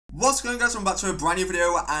What's going on, guys? Welcome back to a brand new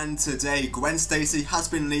video, and today Gwen Stacy has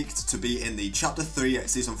been leaked to be in the Chapter 3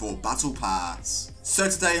 Season 4 Battle Pass. So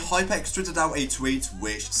today Hypex tweeted out a tweet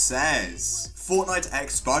which says, Fortnite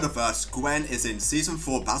x Spider-Verse Gwen is in Season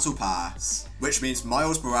 4 Battle Pass, which means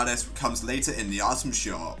Miles Morales comes later in the item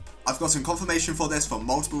shop. I've gotten confirmation for this from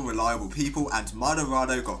multiple reliable people, and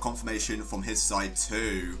Moderado got confirmation from his side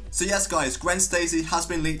too. So yes guys, Gwen Stacy has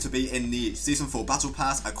been leaked to be in the Season 4 Battle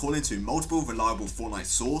Pass according to multiple reliable Fortnite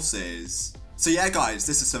sources. So yeah guys,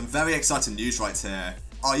 this is some very exciting news right here.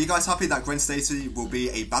 Are you guys happy that Gwen Stacy will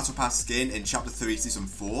be a Battle Pass skin in Chapter 3 Season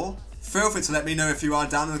 4? Feel free to let me know if you are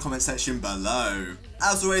down in the comment section below.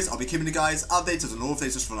 As always, I'll be keeping you guys updated on all of the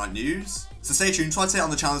latest Fortnite news, so stay tuned, try to stay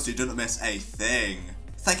on the channel so you don't miss a thing.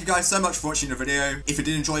 Thank you guys so much for watching the video. If you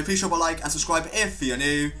did enjoy, please drop a like and subscribe if you're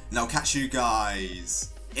new, and I'll catch you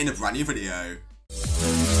guys in a brand new video.